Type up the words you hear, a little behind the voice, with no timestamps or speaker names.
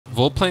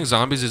Volt playing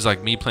zombies is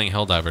like me playing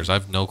Helldivers. I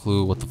have no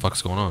clue what the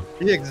fuck's going on.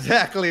 Yeah,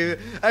 exactly.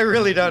 I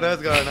really don't know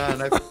what's going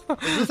on. Is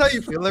this how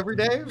you feel every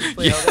day?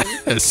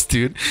 Yes,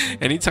 dude.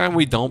 Anytime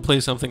we don't play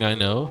something I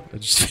know, I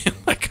just feel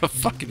like a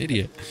fucking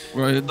idiot.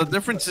 Right. The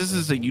difference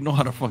is that you know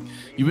how to fuck.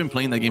 You've been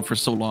playing that game for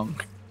so long.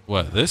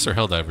 What, this or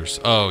Helldivers?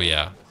 Oh,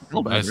 yeah.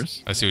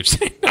 Helldivers. I see what you're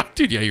saying. No,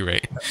 dude, yeah, you're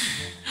right.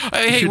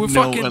 Hey, we're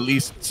know fucking... at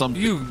least some.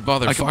 You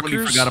motherfuckers. I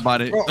completely forgot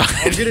about it. Bro,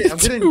 I'm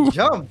getting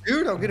jumped,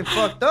 dude. I'm getting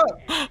fucked up.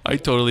 I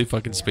totally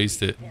fucking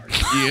spaced it.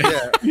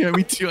 Yeah,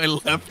 me too. I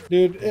left.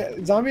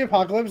 Dude, Zombie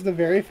Apocalypse, the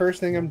very first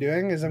thing I'm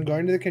doing is I'm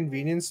going to the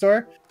convenience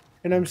store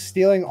and I'm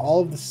stealing all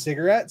of the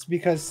cigarettes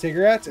because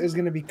cigarettes is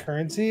going to be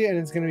currency and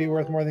it's going to be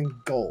worth more than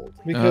gold.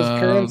 Because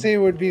currency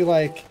would be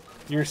like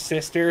your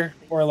sister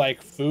or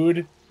like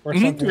food or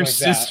something your like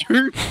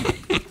sister?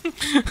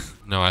 that.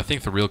 No, I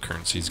think the real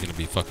currency is going to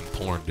be fucking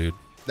porn, dude.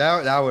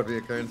 That would be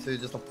a currency,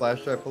 just a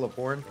flash drive full of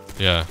porn.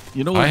 Yeah.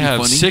 You know what? I have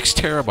funny? 6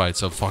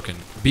 terabytes of fucking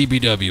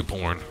BBW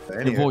porn.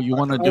 Nicole, you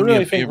want to do me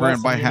a favor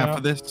and buy half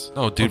of this?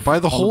 No, dude, buy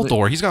the whole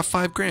door. He's got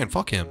 $5 grand.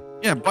 Fuck him.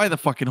 Yeah, buy the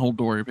fucking whole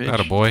door, bitch.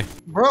 Attaboy.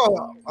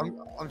 Bro,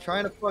 I'm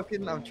trying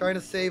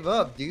to save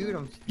up,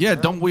 dude.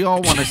 Don't we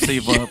all want to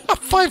save up?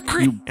 $5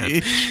 grand.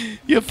 You bitch.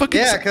 Yeah, fucking.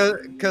 Yeah,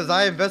 cause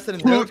I invested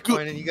in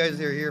Dogecoin and you guys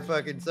are here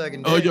fucking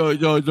sucking dick. No,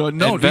 dude, you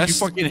Invest-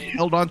 fucking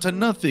held on to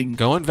nothing.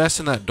 Go invest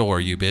in that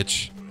door, you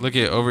bitch. Look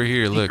at over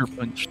here. Look.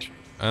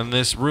 On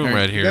this room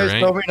right here, you guys right?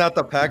 told me not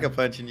to pack a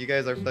punch, and you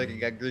guys are fucking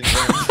got green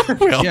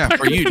guns. Yeah,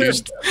 for you,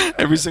 dude.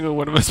 Every single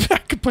one of us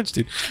pack a punch,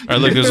 dude. All right,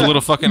 look, there's a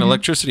little fucking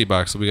electricity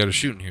box that we got to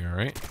shoot in here, all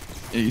right?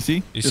 Yeah, you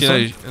see? You see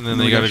that? And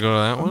then you got to go to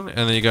that one,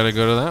 and then you got to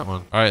go to that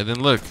one. All right,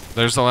 then look,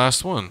 there's the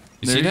last one.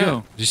 You see that?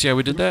 Did you see how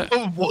we did that?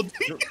 You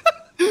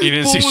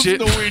didn't see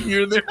shit? Nowhere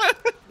near there.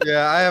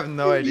 Yeah, I have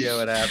no idea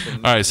what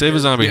happened. All right, save a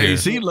zombie here. You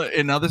see? Look,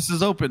 and now this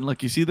is open.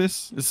 Look, you see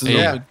this? This is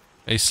open.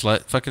 Hey,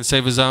 slut, fucking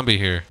save a zombie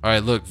here. All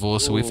right, look, Vol,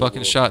 so we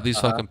fucking shot these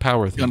fucking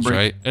power things,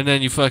 right? And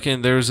then you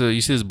fucking,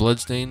 you see this blood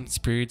stain, this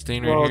period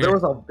stain right here? Well, there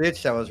was a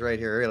bitch that was right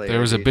here earlier.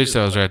 There was a bitch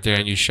that was right there,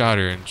 and you shot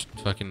her, and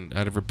fucking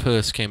out of her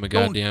puss came a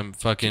goddamn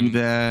fucking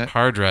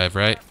hard drive,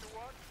 right?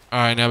 All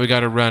right, now we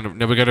gotta run.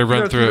 Now we gotta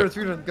run through it.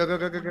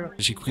 Go.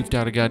 She queefed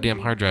out a goddamn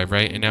hard drive,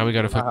 right? And now we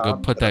gotta fucking go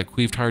put that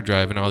queefed hard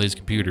drive in all these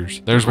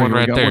computers. There's one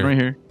right there. One right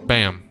here.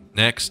 Bam.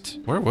 Next.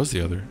 Where was the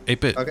other?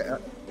 8-bit. Okay.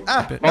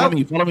 Follow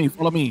me. Follow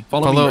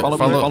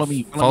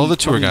the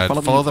tour guide.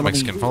 Follow the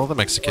Mexican. Follow the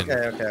Mexican.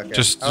 Okay.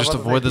 Just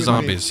avoid the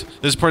zombies.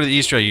 This is part of the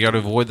Easter egg. You got to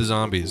avoid the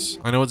zombies.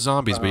 I know it's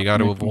zombies, but you got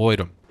to avoid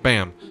them.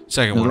 Bam.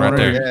 Second one right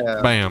there.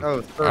 Yeah. Bam.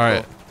 Oh, all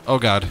right. Oh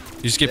God.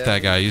 You skip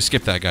that guy. You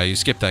skip that guy. You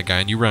skip that guy,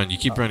 and you run. You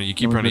keep running. You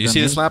keep running. You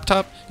see this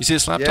laptop? You see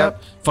this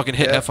laptop? Fucking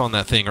hit F on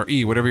that thing, or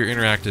E, whatever your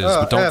interact is,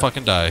 but don't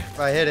fucking die.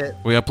 I hit it.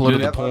 We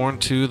uploaded the porn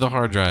to the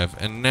hard drive,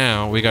 and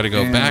now we got to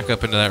go back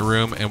up into that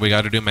room, and we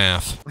got to do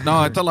math.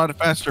 No, it's a lot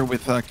faster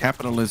with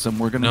capitalism.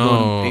 We're gonna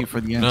go and pay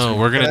for the answer. No,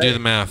 we're gonna do the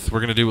math. We're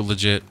gonna do it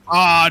legit.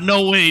 Ah,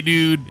 no way,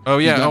 dude. Oh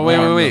yeah.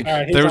 Oh wait.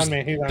 Right,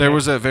 there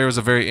was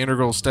a very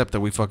integral step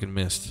that we fucking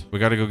missed. We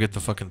got to go get the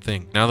fucking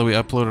thing. Now that we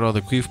uploaded all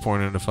the queef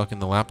porn into fucking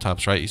the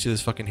laptops, right? You see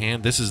this fucking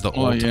hand? This is the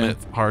ultimate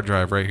hard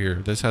drive right here.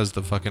 This has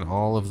the fucking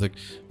all of the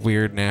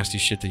weird, nasty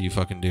shit that you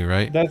fucking do,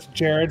 right? That's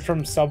Jared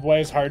from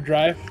Subway's hard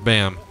drive.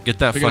 Bam. Get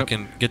that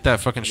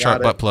fucking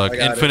sharp butt plug.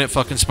 Infinite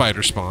fucking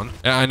spider spawn.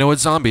 I know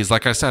it's zombies.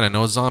 Like I said, I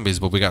know it's zombies,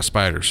 but we got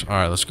spiders. All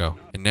right, let's go.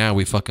 And now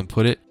we fucking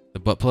put the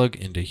butt plug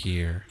into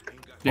here.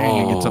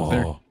 Dang, it gets up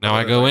there. Now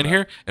I go in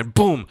here and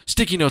boom,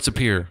 sticky notes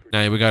appear.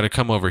 Now we got to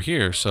come over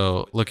here.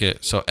 So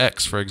so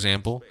X, for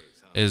example,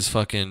 is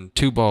fucking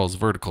 2 balls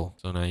vertical.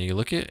 So now you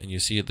look at and you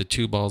see the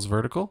 2 balls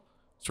vertical.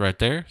 It's right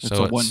there.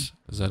 So is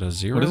that a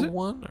 0,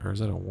 1, or is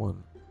that a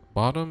 1?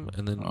 Bottom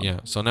and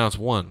then so now it's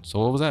 1. So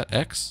what was that?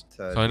 X.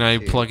 So now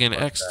you plug in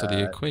X to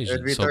the equation.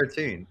 It'd be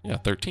 13. Yeah,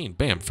 13.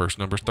 Bam. First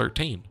number's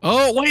 13.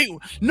 Oh wait,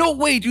 no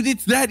way, dude.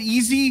 It's that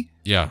easy?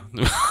 Yeah.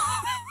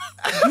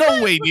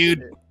 No way,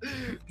 dude.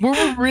 Were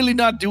we really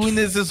not doing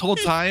this whole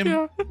time?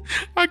 Yeah,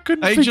 I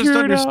couldn't figure just it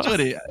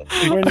understood out.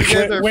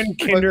 When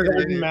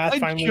kindergarten math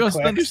finally just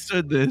clicked.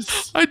 understood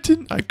this. I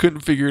couldn't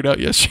figure it out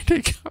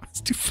yesterday.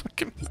 It's too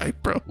fucking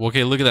hype, bro.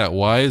 Okay, look at that.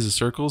 Y is a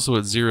circle, so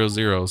it's 0,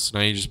 0. So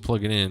now you just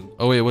plug it in.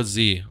 Oh wait, what's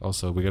Z?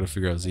 Also, we gotta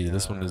figure out Z.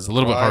 This one is a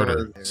little bit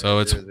harder. So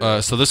it's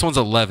so this one's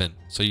 11.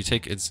 So you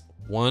take it's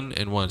 1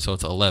 and 1, so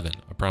it's 11.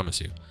 I promise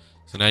you.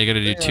 So now you got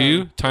to do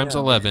 2 times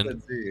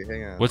 11.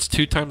 What's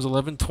 2 times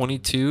 11?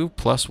 22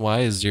 plus Y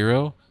is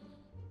 0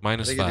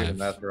 minus 5.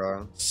 Math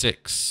wrong.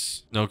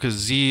 6. No, because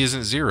Z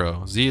isn't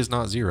 0. Z is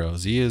not 0.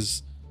 Z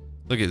is,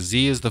 look at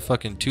Z is the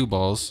fucking 2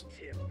 balls.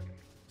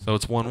 So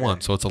it's 1,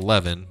 1. So it's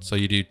 11. So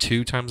you do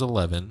 2 times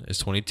 11 is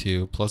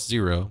 22 plus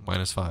 0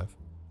 minus 5.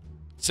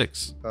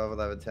 6. 12,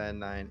 11, 10,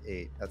 9,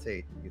 8. That's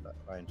 8.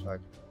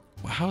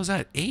 How is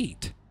that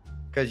 8?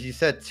 Because you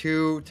said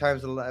 2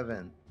 times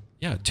 11.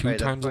 Yeah, 2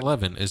 times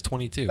 11 is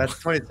 22. That's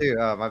 22.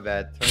 Oh, my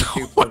bad.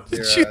 22 What did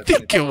you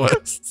think it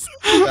was?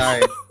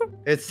 Sorry.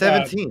 It's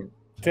 17.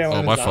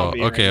 Oh, my fault.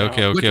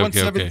 Okay. Which one's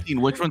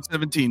 17? Which one's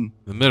 17?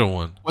 The middle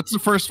one. What's the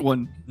first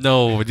one?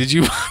 No, did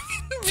you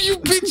You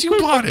bitch, you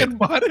bought it.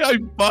 I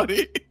bought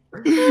it.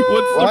 What's Why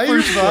the are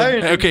you first one?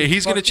 buying? Okay,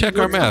 he's gonna check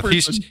our What's the math.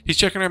 first He's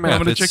checking our math. I'm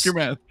gonna It's- check your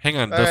math. Hang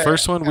on. The Alright,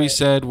 first one we alright.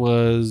 said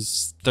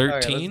was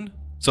Alright, 13.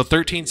 So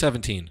 13,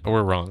 17. Oh,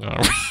 we're wrong.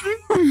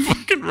 We're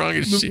fucking wrong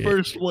as The shit.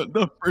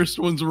 first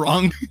one's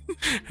wrong.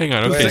 Hang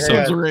on. Okay, Wait, This so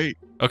hang one's on. right.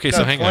 okay, No,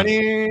 so hang on.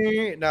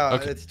 20. No,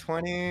 Okay. it's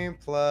 20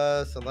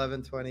 plus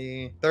 11,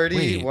 20,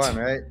 31,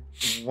 right?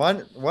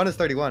 One is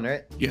 31,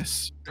 right?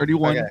 Yes.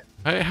 31. Okay.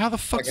 Hey, how the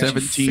fuck Okay. did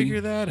you 17.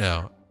 figure that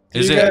out? Do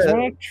Is you it guys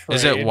wanna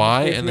is it trade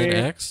y with and then me?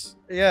 x?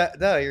 Yeah,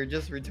 no, you're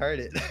just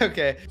retarded.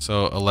 Okay.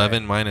 So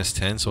 11 minus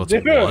 10, so it's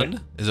Dude.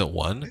 1. Is it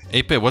 1?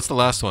 8-bit. What's the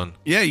last one?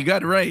 Yeah, you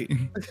got it right.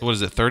 What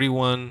is it?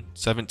 31,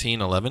 17,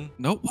 11.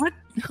 No, what?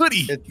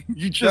 Hoodie. It-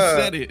 You just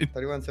said it.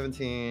 31,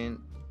 17,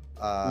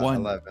 One.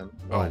 11.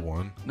 Oh, One.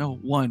 1. No,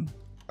 1.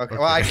 Okay.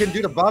 Well, I couldn't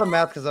do the bottom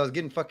math because I was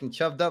getting fucking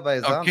shoved up by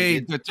a zombie. Okay,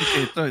 dude. that's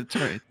okay. It's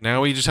all right.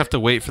 Now we just have to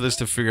wait for this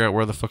to figure out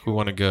where the fuck we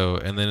want to go,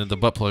 and then the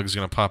butt plug is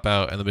gonna pop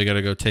out, and then we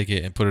gotta go take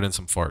it and put it in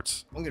some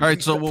farts. I'm gonna All right,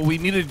 be so stuck. what we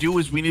need to do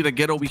is we need to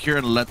get over here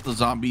and let the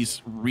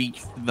zombies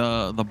reach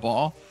the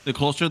ball. The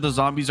closer the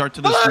zombies are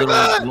to this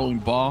little glowing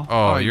ball.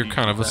 Oh, you you're need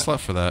kind of a that. slut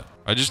for that.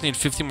 I just need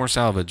 50 more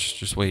salvage.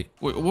 Just wait.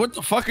 Wait, what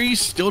the fuck? Are you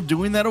still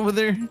doing that over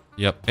there?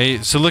 Yep. Hey,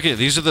 so look at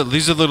these are the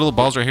little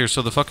balls right here.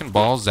 So the fucking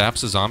ball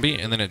zaps a zombie,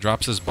 and then it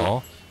drops this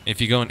ball. If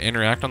you go and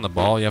interact on the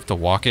ball, you have to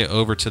walk it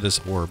over to this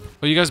orb.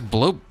 Oh, you guys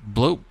boat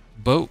blew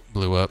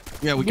up.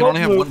 Yeah, we can Bloop,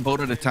 only have bloop. one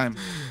boat at a time.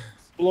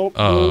 Bloop,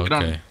 Oh, bloop. Get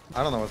on. okay.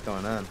 I don't know what's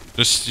going on.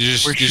 Just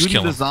We're just shooting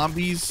kill the him.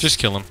 zombies. Just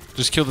kill him.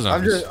 Just kill the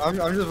I'm zombies.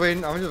 just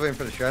waiting. I'm just waiting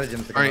for the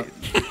stratagem to all come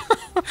right.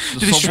 up.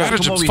 Dude, these So, come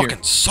stratagems over here.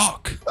 fucking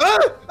suck. Ah!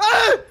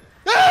 Ah!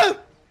 Ah!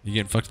 You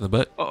getting fucked in the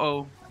butt?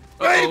 Uh-oh.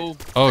 Wait. Uh-oh.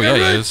 Oh yeah,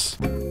 he is.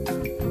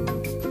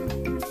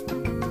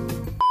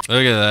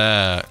 Look at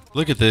that.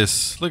 Look at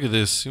this. Look at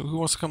this. Who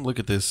wants to come look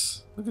at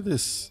this? Look at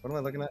this. What am I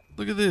looking at?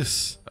 Look at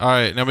this. All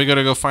right, now we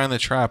gotta go find the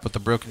trap with the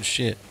broken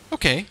shit.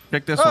 Okay.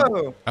 Check this one.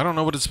 Oh! I don't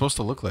know what it's supposed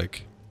to look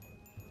like.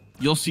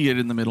 You'll see it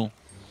in the middle.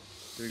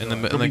 Here we In go.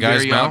 the It'll in the be guy's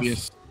very mouth.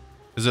 obvious.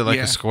 Is it like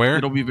Yeah, a square?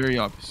 It'll be very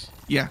obvious.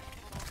 Yeah,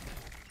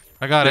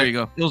 I got there it. you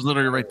go. It was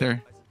literally right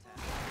there.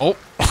 Oh.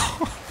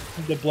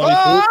 The bloody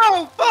poop.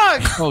 Oh,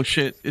 fuck! Oh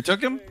shit! It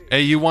took him.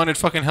 Hey, you wanted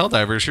fucking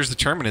Helldivers. Here's the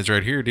terminus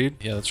right here, dude.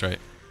 Yeah, that's right.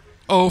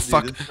 Oh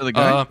fuck. this is for the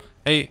guy?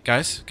 Hey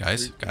guys. Can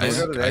we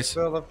go to the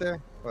exfil up there?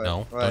 What?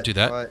 No, What? don't do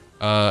that.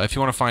 What? If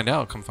you want to find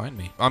out, come find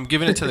me. I'm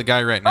giving it to the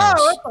guy right now.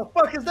 Oh, what the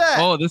fuck is that?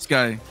 Oh, this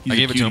guy. He's I a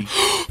gave it to him.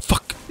 cutie.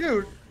 Fuck.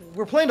 Dude,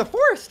 we're playing the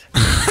forest.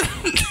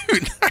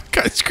 Dude, that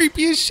guy's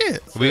creepy as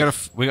shit. We gotta,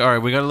 all right.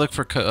 We gotta look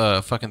for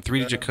fucking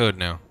 3-digit code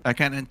now. I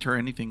can't enter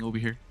anything over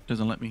here.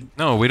 Doesn't let me.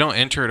 No, we don't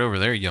enter it over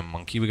there, you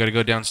monkey. We gotta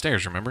go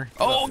downstairs. Remember?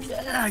 Oh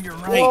yeah, you're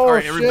right. Whoa, All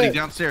right, everybody shit.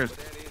 downstairs.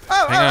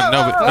 Oh, Hang on. No,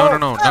 oh, but, oh,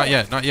 no, oh, not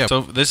yet, not yet.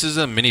 So this is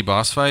a mini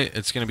boss fight.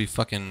 It's gonna be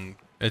fucking.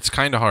 It's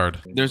kind of hard.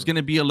 There's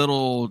gonna be a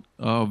little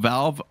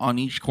valve on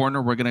each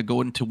corner. We're gonna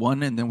go into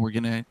one, and then we're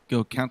gonna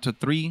go count to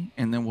 3,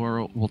 and then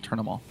we'll turn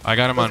them all. I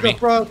got him on Let's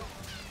go, me. bro.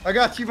 I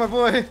got you, my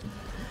boy.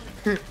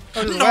 I'm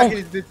just No, whacking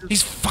these bitches.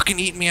 he's fucking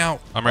eating me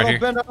out. I'm right Oh, here.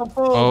 bend up, fold,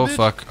 Oh bitch.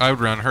 fuck! I would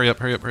run. Hurry up!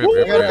 Hurry up! Hurry up! I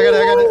Hurry up!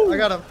 got it. I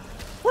got him.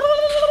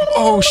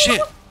 Oh shit!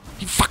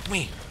 He fucked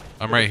me.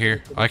 I'm right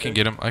here. I can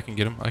get him. I can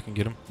get him. I can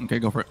get him. Okay,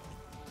 go for it.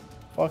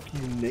 Fuck you,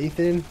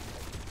 Nathan.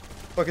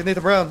 Fucking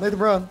Nathan Brown. Nathan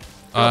Brown.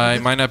 I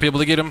might not be able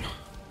to get him.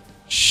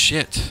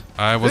 Shit!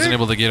 I wasn't Hey.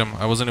 able to get him.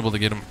 I wasn't able to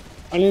get him.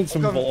 I need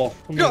some Come- bull.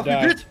 I'm Go,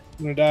 gonna die. bitch.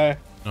 I'm gonna die.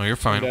 No, you're I'm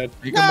fine. dead.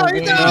 Take No, him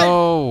you away. got it.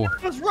 No.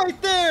 It was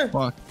right there.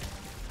 Fuck.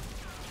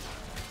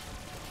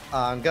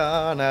 I'm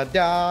gonna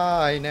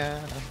die now.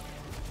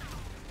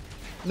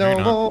 No, No you're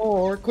not.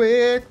 more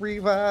quick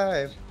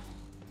revive.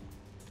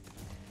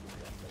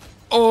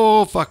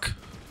 Oh fuck!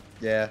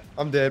 Yeah,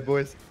 I'm dead,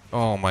 boys.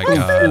 Oh my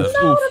god!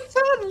 Oof.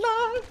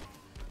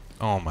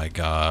 Oh my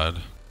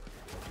god!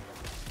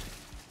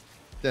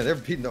 Yeah, they're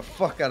beating the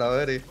fuck out of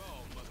Eddie.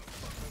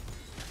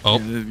 Oh.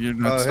 You're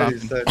not Oh, stopping.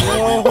 Eddie's dead.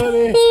 Oh,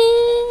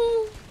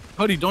 honey.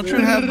 Hoodie, don't you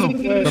have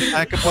the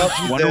pack of Well,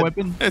 he's wonder dead.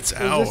 weapon? It's Is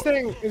out.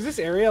 this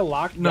area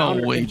locked No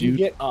down? or way, can you dude.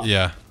 get up?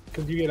 Yeah.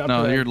 Can you get up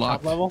No, to you're the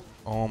locked. top level?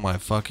 Oh my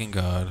fucking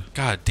god!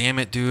 God damn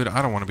it, dude!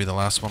 I don't want to be the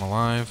last one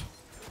alive.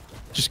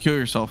 Just kill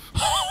yourself.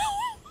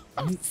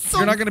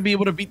 You're not gonna be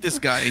able to beat this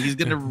guy. He's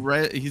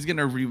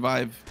gonna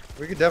revive.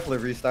 We could definitely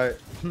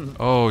restart.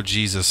 Oh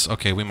Jesus!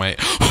 Okay, we might.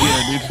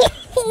 Yeah,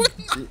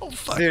 dude. Oh,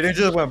 fuck. Dude, it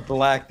just went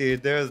black,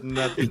 dude. There's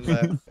nothing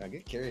left. I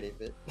get carried a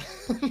bit.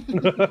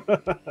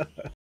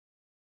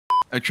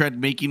 I tried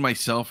making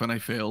myself and I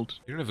failed.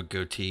 You don't have a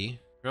goatee.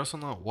 You're also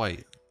not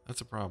white.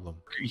 That's a problem.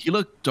 He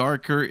looked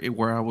darker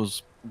where I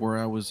was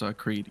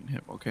creating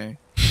him. Okay.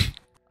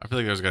 I feel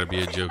like there's got to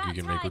be a joke you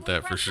can make with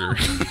that for sure.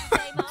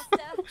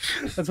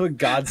 That's what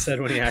God said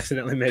when he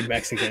accidentally made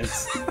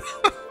Mexicans.